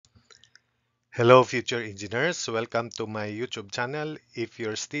Hello future engineers, welcome to my YouTube channel. If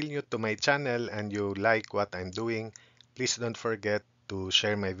you're still new to my channel and you like what I'm doing, please don't forget to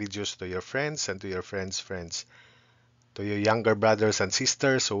share my videos to your friends and to your friends' friends. To your younger brothers and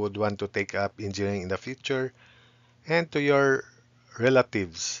sisters who would want to take up engineering in the future, and to your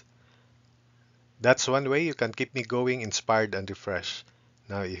relatives. That's one way you can keep me going, inspired and refreshed.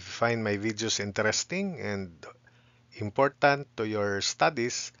 Now, if you find my videos interesting and important to your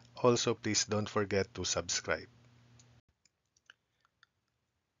studies, also please don't forget to subscribe.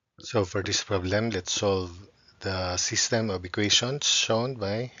 So for this problem, let's solve the system of equations shown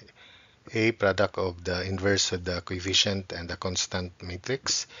by A, product of the inverse of the coefficient and the constant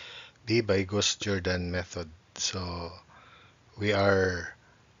matrix, B, by Gauss-Jordan method. So we are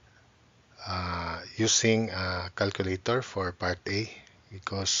using a calculator for part A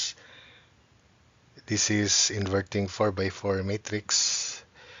because this is inverting 4 by 4 matrix,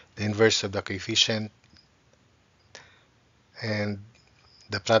 the inverse of the coefficient and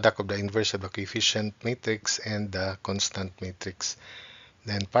the product of the inverse of the coefficient matrix and the constant matrix.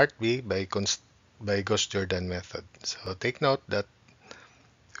 Then part B by Gauss-Jordan method. So take note that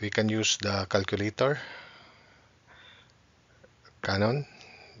we can use the calculator canon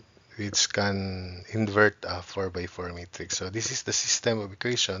which can invert a 4 by 4 matrix. So this is the system of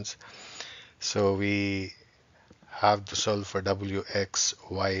equations. So we have to solve for W, X,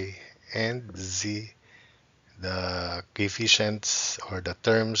 Y, and Z. The coefficients or the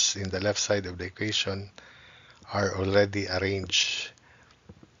terms in the left side of the equation are already arranged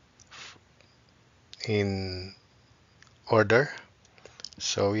in order.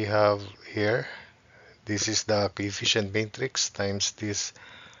 So we have here, this is the coefficient matrix times these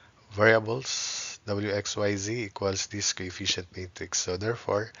variables w, x, y, z equals this coefficient matrix. So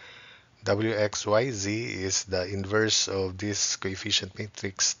therefore, w, x, y, z is the inverse of this coefficient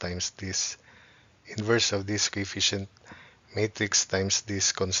matrix times this inverse of this coefficient matrix times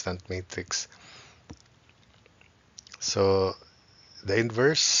this constant matrix. So the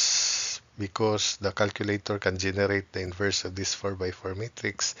inverse, because the calculator can generate the inverse of this 4 by 4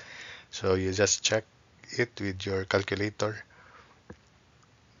 matrix, so you just check it with your calculator.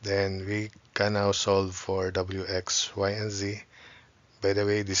 Then we can now solve for w, x, y, and z. By the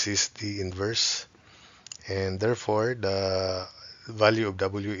way, this is the inverse, and therefore the value of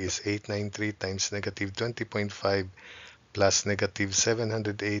w is 893 times negative 20.5 plus negative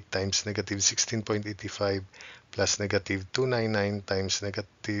 708 times negative 16.85 plus negative 299 times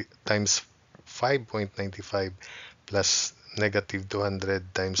negative times 5.95 plus negative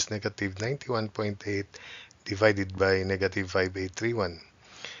 200 times negative 91.8 divided by negative 5831.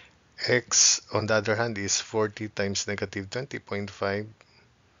 X, on the other hand, is 40 times negative 20.5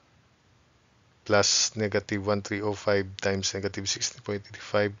 plus negative 1305 times negative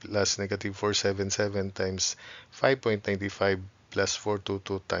 16.85 plus negative 477 times 5.95 plus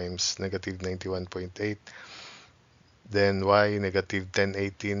 422 times negative 91.8. Then y, negative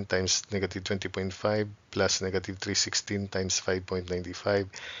 1018 times negative 20.5 plus negative 316 times 5.95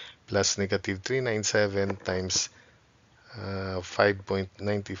 plus negative 397 times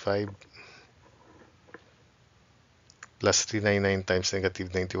 5.95 plus 399 times negative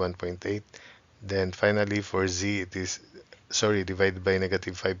 91.8. Then finally for z it is, divided by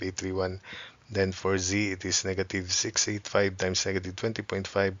negative 5831. Then for z it is negative 685 times negative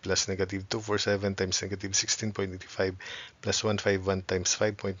 20.5 plus negative 247 times negative 16.85 plus 151 times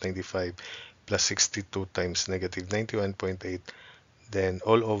 5.95 plus 62 times negative 91.8. Then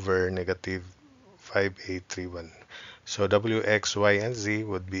all over negative 5831. So w, x, y, and z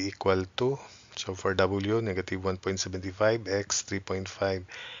would be equal to, so for w, negative 1.75, x 3.5,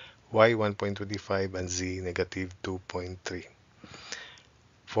 y 1.25, and z negative 2.3.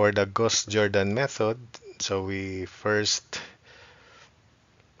 For the Gauss-Jordan method, so we first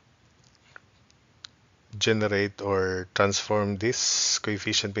generate or transform this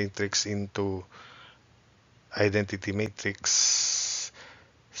coefficient matrix into identity matrix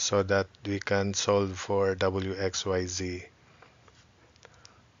so that we can solve for w, x, y, z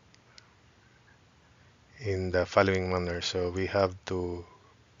in the following manner. So we have to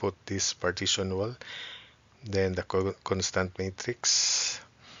put this partition wall, then the constant matrix,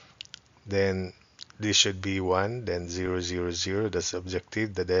 then this should be 1, then 0, 0, 0, that's the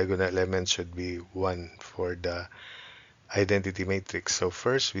objective. The diagonal element should be 1 for the identity matrix. So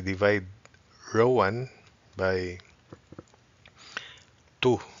first we divide row 1 by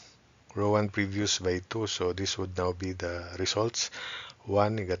 2, row 1 previous by 2, so this would now be the results: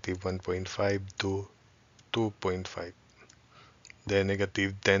 1, negative 1.5, 2, 2.5, then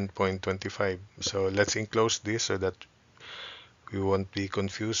negative 10.25. So let's enclose this so that we won't be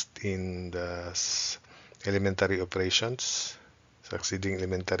confused in the elementary operations, succeeding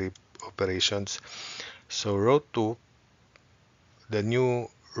elementary operations. So row 2, the new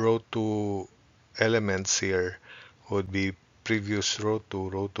row 2 elements here would be previous row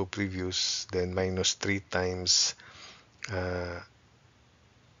 2 previous, then minus 3 times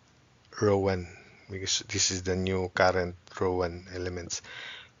row 1, because this is the new current row 1 elements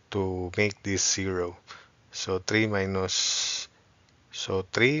to make this 0. So 3 minus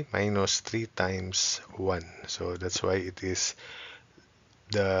 3 times 1. So that's why it is,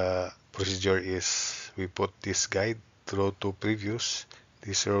 the procedure is we put this guide row 2 previous,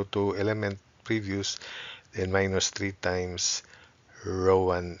 this row 2 element previous, then minus 3 times row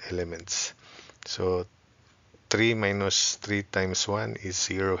 1 elements. So 3 minus 3 times 1 is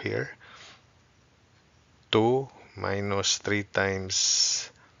 0 here. 2 minus 3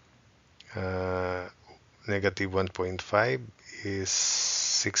 times negative 1.5 is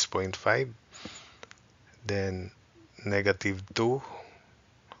 6.5. Then negative 2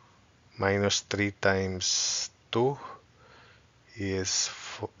 minus 3 times 2 is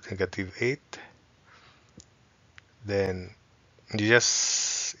negative 8. Then you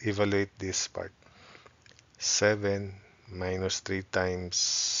just evaluate this part. 7 minus 3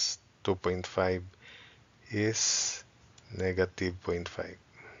 times 2.5 is negative 0.5.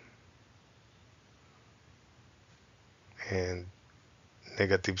 And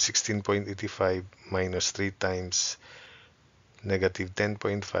negative 16.85 minus 3 times negative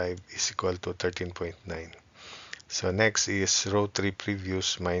 10.5 is equal to 13.9. So next is row 3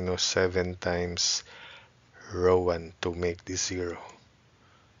 previous minus 7 times row 1 to make this 0.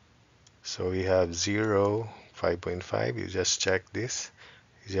 So we have 0, 5.5. You just check this.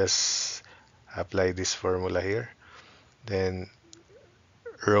 You just apply this formula here. Then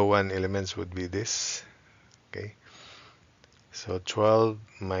row 1 elements would be this. Okay. So 12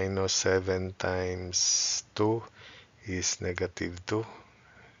 minus 7 times 2 is negative 2.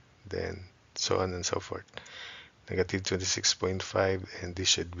 Then so on and so forth. Negative 26.5, and this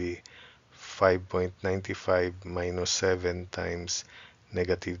should be 5.95 minus 7 times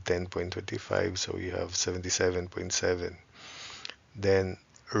negative 10.25, so you have 77.7. Then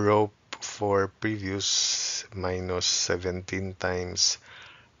row 4 previous minus 17 times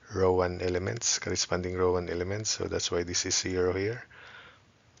row 1 elements, corresponding row 1 elements, so that's why this is 0 here.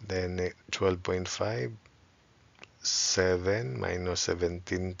 Then 12.5, 7 minus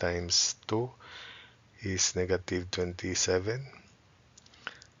 17 times 2 is negative 27.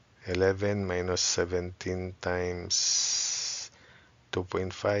 11 minus 17 times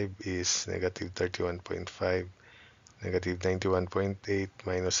 2.5 is negative 31.5. Negative 91.8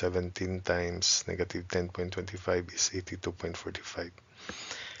 minus 17 times negative 10.25 is 82.45.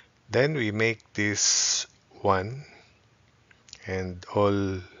 Then we make this 1 and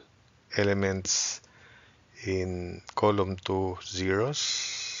all elements in column 2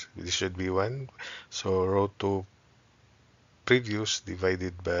 zeros. This should be 1. So row 2 previous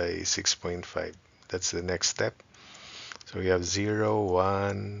divided by 6.5. That's the next step. So we have 0,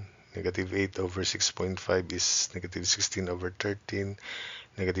 1, negative 8 over 6.5 is negative 16 over 13.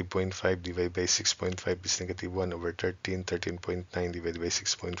 Negative 0.5 divided by 6.5 is negative 1 over 13. 13.9 divided by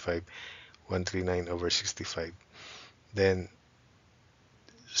 6.5, 139 over 65. Then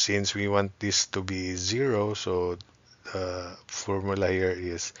since we want this to be 0, so the formula here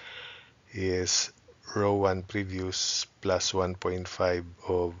is row 1 previous plus 1.5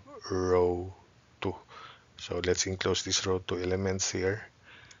 of row 2. So let's enclose these row 2 elements here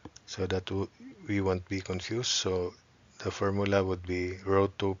so that we won't be confused. So the formula would be row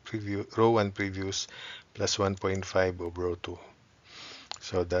 1 previous plus 1.5 of row 2.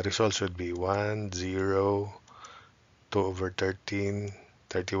 So the result should be 1, 0, 2 over 13,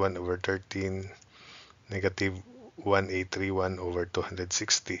 31 over 13, negative 1831 over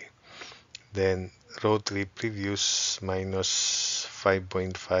 260. Then row 3 previous minus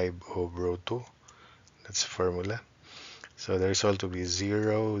 5.5 of row 2. That's the formula. So the result will be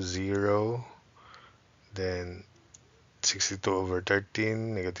 0, 0, then 62 over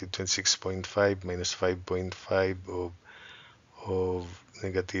 13, negative 26.5 minus 5.5 of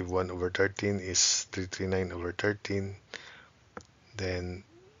negative 1 over 13 is 339 over 13. Then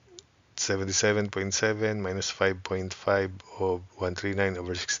 77.7 minus 5.5 of 139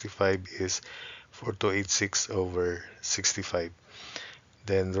 over 65 is 4286 over 65.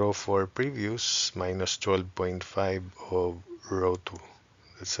 Then row 4 previous minus 12.5 of row 2.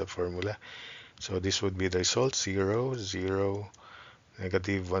 That's the formula. So this would be the result, 0, 0,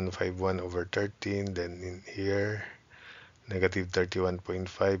 negative 151 over 13. Then in here, negative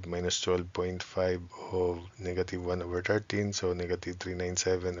 31.5 minus 12.5 of negative 1 over 13, so negative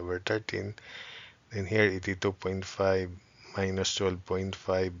 397 over 13. Then here 82.5 minus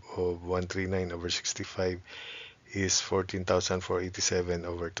 12.5 of 139 over 65 is 14,487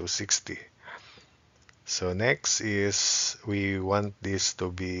 over 260. So next is we want this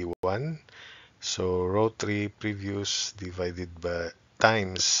to be 1. So row 3 previous divided by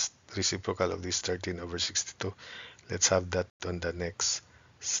times reciprocal of this 13 over 62. Let's have that on the next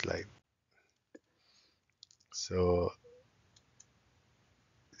slide. So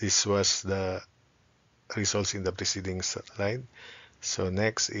this was the results in the preceding slide. So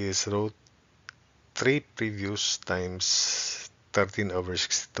next is row 3 previous times 13 over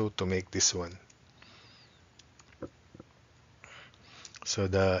 62 to make this one. So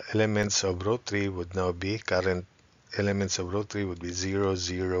the elements of row 3 would now be, current elements of row 3 would be 0,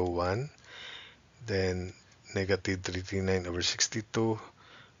 0, 1, then negative 339 over 62,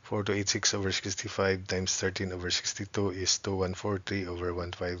 4286 over 65 times 13 over 62 is 2143 over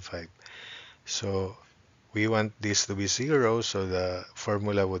 155. So we want this to be 0, so the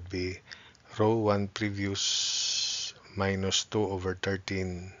formula would be row 1 previous minus 2 over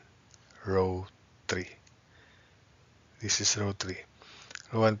 13 row 3. This is row 3.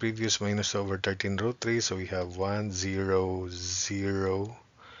 Row 1 previous minus 2 over 13 row 3, so we have 1, 0, 0,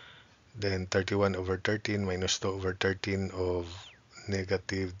 then 31 over 13 minus 2 over 13 of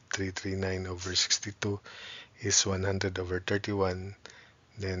negative 339 over 62 is 100 over 31.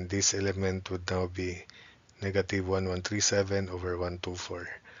 Then this element would now be negative 1137 over 124.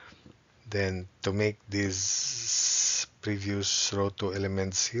 Then to make this previous row 2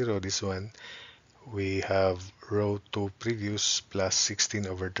 element 0, this one, we have row 2 previous plus 16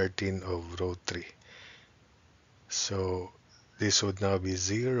 over 13 of row 3. So this would now be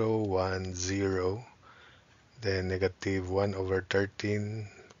 0, 1, 0, then negative 1 over 13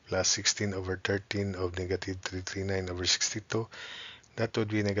 plus 16 over 13 of negative 339 over 62. That would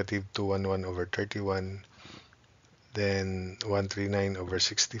be negative 211 over 31, then 139 over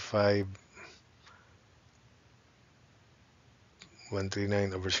 65,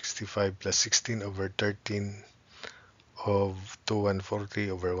 139 over 65 plus 16 over 13 of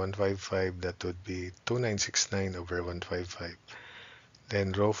 2140 over 155, that would be 2969 over 155.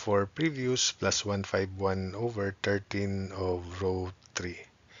 Then row 4 previous plus 151 over 13 of row 3.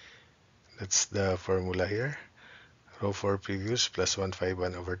 That's the formula here. Row 4 previous plus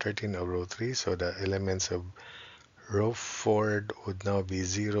 151 over 13 of row 3. So the elements of row 4 would now be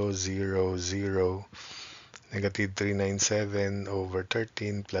 0, 0, 0, negative 397 over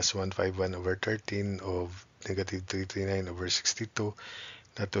 13 plus 151 over 13 of negative 339 over 62.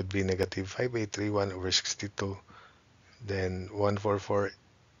 That would be negative 5831 over 62. Then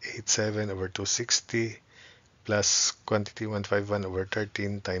 14487 over 260 plus quantity 151 over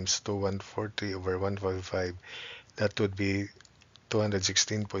 13 times 2140 over 155. That would be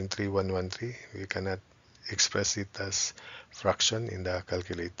 216.3113. We cannot express it as fraction in the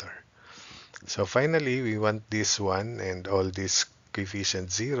calculator. So finally, we want this one and all these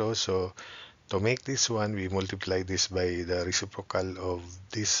coefficients 0. So to make this one, we multiply this by the reciprocal of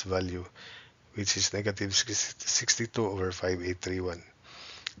this value, which is negative 62 over 5831.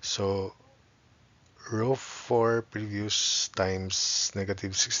 So row 4 previous times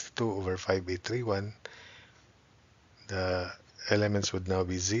negative 62 over 5831, the elements would now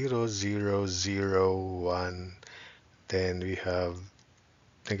be 0, 0, 0, 1, then we have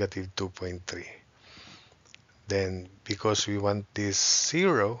negative 2.3. Then because we want this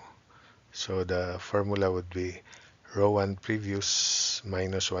 0, so the formula would be row 1 previous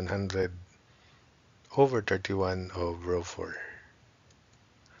minus 100 over 31 of row 4.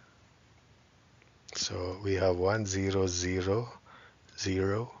 So we have 1, 0, 0,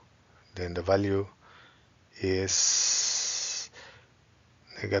 0. Then the value is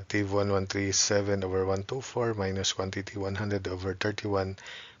negative 1137 over 124 minus quantity 100 over 31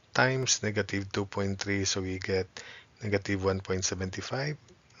 times negative 2.3. So we get negative 1.75.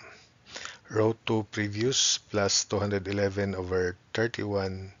 Row 2 previous plus 211 over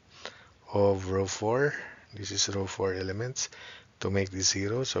 31 of row 4. This is row 4 elements to make this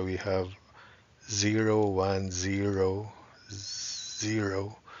 0. So we have 0, 1, 0,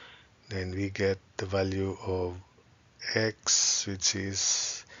 0. Then we get the value of x, which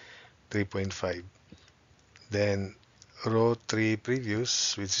is 3.5. Then row 3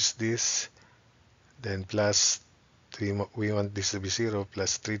 previous, which is this, then plus 3, we want this to be 0,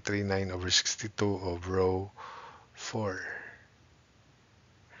 plus 339 over 62 of row 4.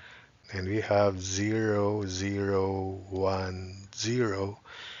 Then we have 0, 0, 1, 0.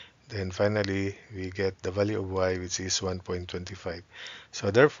 Then finally, we get the value of y, which is 1.25.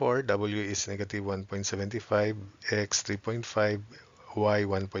 So therefore, w is negative 1.75, x 3.5, y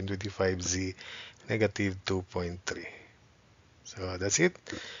 1.25, z negative 2.3. So that's it.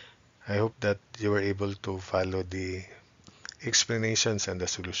 I hope that you were able to follow the explanations and the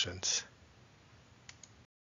solutions.